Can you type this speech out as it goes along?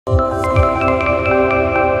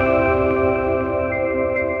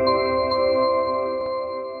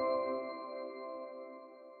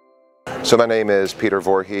So my name is Peter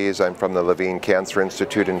Voorhees. I'm from the Levine Cancer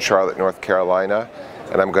Institute in Charlotte, North Carolina,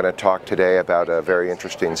 and I'm going to talk today about a very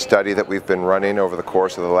interesting study that we've been running over the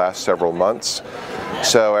course of the last several months.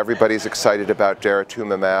 So everybody's excited about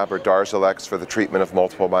daratumamab, or Darzalex, for the treatment of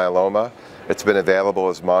multiple myeloma. It's been available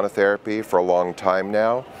as monotherapy for a long time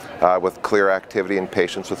now, with clear activity in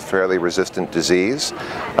patients with fairly resistant disease.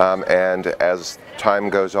 And as time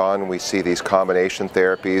goes on, we see these combination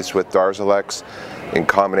therapies with Darzalex in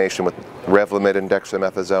combination with Revlimid and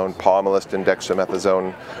dexamethasone, Pomalyst and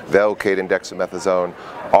dexamethasone, Velcade and dexamethasone,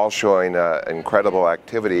 all showing incredible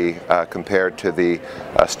activity compared to the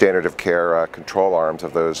standard of care control arms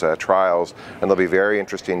of those trials. And there'll be very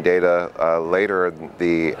interesting data later in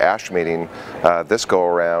the ASH meeting this go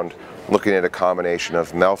around, looking at a combination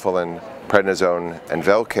of melphalan, prednisone, and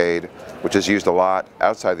Velcade, which is used a lot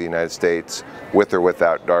outside the United States, with or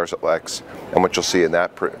without Darzalex. And what you'll see in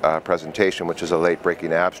that presentation, which is a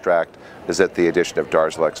late-breaking abstract, is that the addition of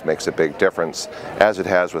Darzalex makes a big difference, as it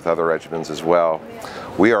has with other regimens as well.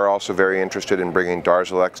 We are also very interested in bringing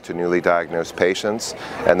Darzalex to newly diagnosed patients,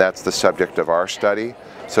 and that's the subject of our study.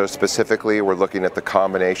 So specifically, we're looking at the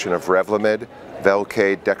combination of Revlimid,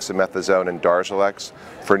 Velcade, dexamethasone, and Darzalex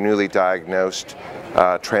for newly diagnosed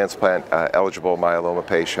transplant-eligible myeloma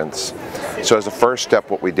patients. So as a first step,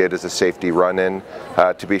 what we did is a safety run-in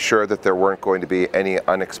to be sure that there weren't going to be any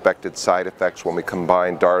unexpected side effects when we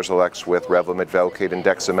combined Darzalex with Revlimid, Velcade, and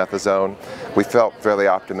dexamethasone. We felt fairly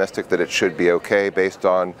optimistic that it should be okay based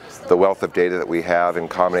on the wealth of data that we have in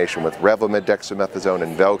combination with Revlimid, dexamethasone,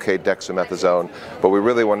 and Velcade, dexamethasone, but we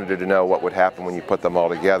really wanted to know what would happen when you put them all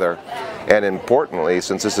together. And importantly,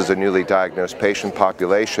 since this is a newly diagnosed patient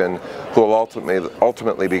population who will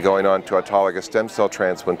ultimately be going on to autologous stem cell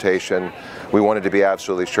transplantation, we wanted to be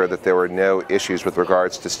absolutely sure that there were no issues with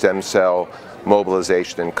regards to stem cell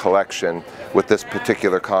mobilization and collection with this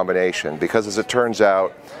particular combination. Because as it turns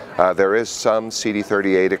out, there is some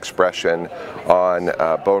CD38 expression on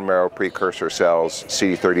bone marrow precursor cells,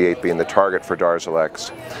 CD38 being the target for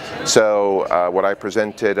Darzalex. So what I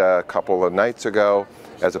presented a couple of nights ago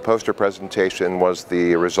as a poster presentation was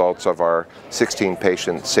the results of our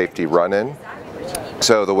 16-patient safety run-in.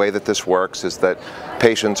 So the way that this works is that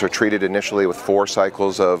patients are treated initially with 4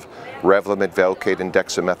 cycles of Revlimid, Velcade, and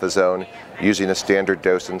dexamethasone using a standard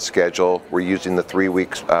dose and schedule. We're using the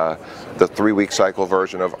 3-week cycle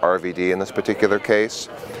version of RVD in this particular case.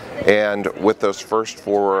 And with those first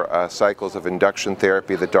 4 cycles of induction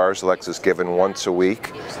therapy, the Darzalex is given once a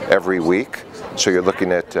week, every week. So you're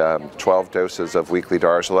looking at 12 doses of weekly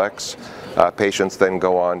Darzalex. Patients then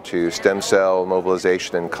go on to stem cell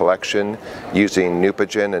mobilization and collection using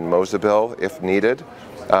Neupogen and Mozabil if needed.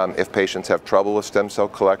 If patients have trouble with stem cell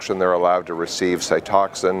collection, they're allowed to receive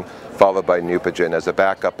Cytoxan followed by Neupogen as a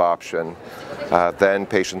backup option. Then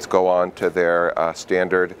patients go on to their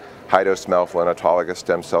standard high-dose melphalan autologous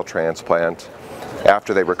stem cell transplant.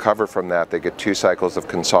 After they recover from that, they get 2 cycles of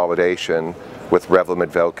consolidation with Revlimid,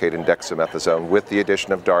 Velcade, and dexamethasone with the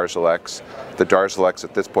addition of Darzalex. The Darzalex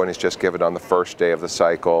at this point is just given on the first day of the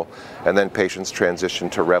cycle, and then patients transition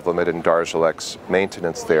to Revlimid and Darzalex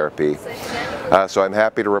maintenance therapy. So I'm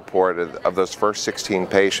happy to report of those first 16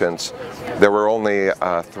 patients, there were only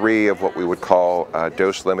 3 of what we would call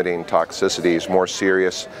dose-limiting toxicities, more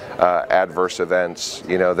serious adverse events,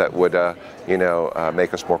 that would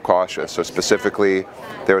make us more cautious. So specifically,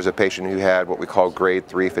 there was a patient who had what we call grade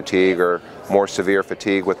 3 fatigue, or more severe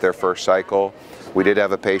fatigue with their first cycle. We did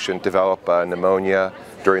have a patient develop pneumonia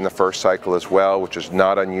during the first cycle as well, which is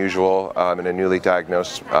not unusual in a newly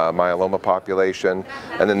diagnosed myeloma population.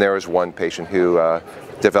 And then there was one patient who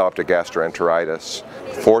developed a gastroenteritis.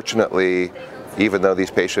 Fortunately, even though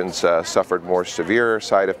these patients suffered more severe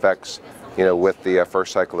side effects, with the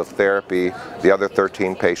first cycle of therapy, the other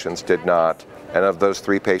 13 patients did not. And of those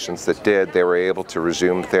 3 patients that did, they were able to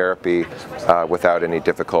resume therapy without any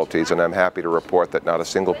difficulties. And I'm happy to report that not a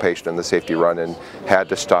single patient in the safety run-in had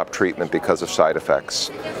to stop treatment because of side effects.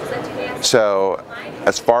 So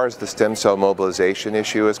as far as the stem cell mobilization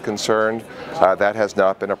issue is concerned, that has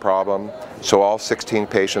not been a problem. So all 16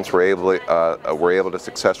 patients were able to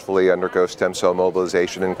successfully undergo stem cell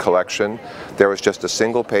mobilization and collection. There was just a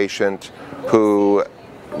single patient who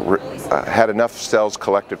had enough cells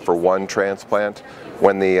collected for 1 transplant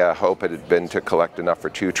when the hope had been to collect enough for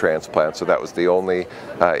 2 transplants. So that was the only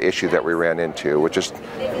issue that we ran into, which is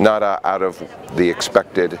not out of the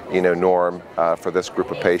expected norm for this group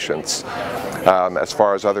of patients. As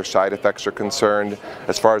far as other side effects are concerned,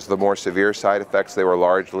 as far as the more severe side effects, they were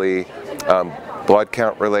largely blood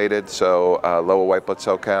count related, so low white blood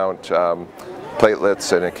cell count,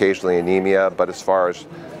 platelets, and occasionally anemia. But as far as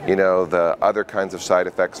the other kinds of side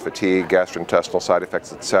effects, fatigue, gastrointestinal side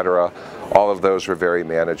effects, etc., all of those were very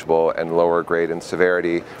manageable and lower grade in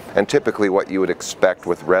severity, and typically what you would expect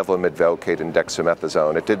with Revlimid, Velcade, and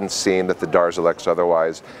dexamethasone. It didn't seem that the Darzalex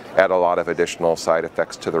otherwise add a lot of additional side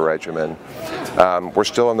effects to the regimen. We're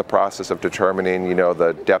still in the process of determining,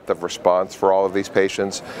 the depth of response for all of these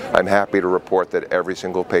patients. I'm happy to report that every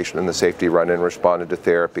single patient in the safety run-in responded to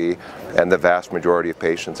therapy, and the vast majority of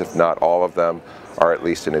patients, if not all of them, are at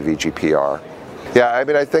least in a VGPR. Yeah,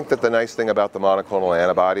 I think that the nice thing about the monoclonal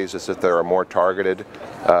antibodies is that they're a more targeted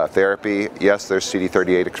therapy. Yes, there's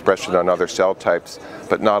CD38 expression on other cell types,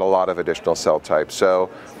 but not a lot of additional cell types. So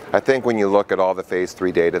I think when you look at all the phase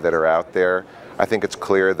 3 data that are out there, I think it's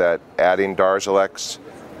clear that adding Darzalex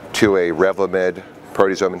to a Revlimid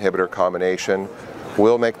proteasome inhibitor combination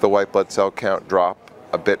will make the white blood cell count drop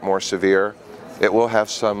a bit more severe. It will have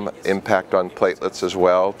some impact on platelets as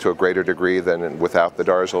well, to a greater degree than without the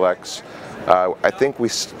Darzalex. I think we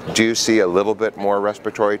do see a little bit more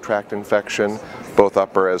respiratory tract infection, both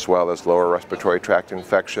upper as well as lower respiratory tract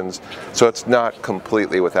infections. So it's not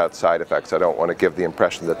completely without side effects. I don't want to give the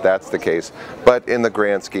impression that that's the case, but in the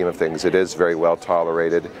grand scheme of things, it is very well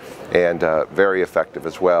tolerated and very effective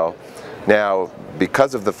as well. Now,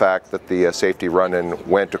 because of the fact that the safety run-in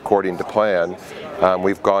went according to plan,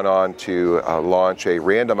 we've gone on to launch a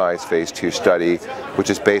randomized phase 2 study,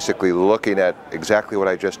 which is basically looking at exactly what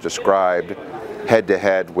I just described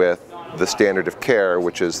head-to-head with the standard of care,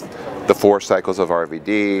 which is the 4 cycles of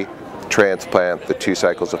RVD, transplant, the 2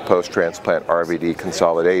 cycles of post-transplant RVD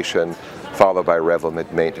consolidation, followed by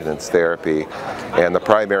Revlimid maintenance therapy. And the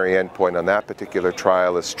primary endpoint on that particular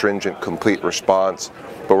trial is stringent complete response,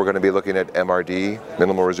 but we're going to be looking at MRD,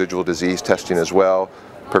 minimal residual disease testing as well,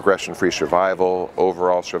 progression-free survival,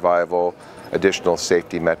 overall survival, additional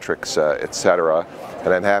safety metrics, etc.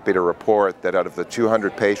 And I'm happy to report that out of the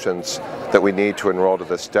 200 patients that we need to enroll to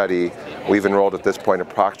this study, we've enrolled at this point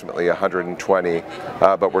approximately 120,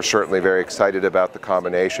 but we're certainly very excited about the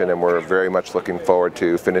combination, and we're very much looking forward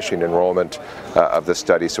to finishing enrollment of this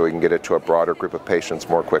study so we can get it to a broader group of patients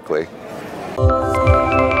more quickly.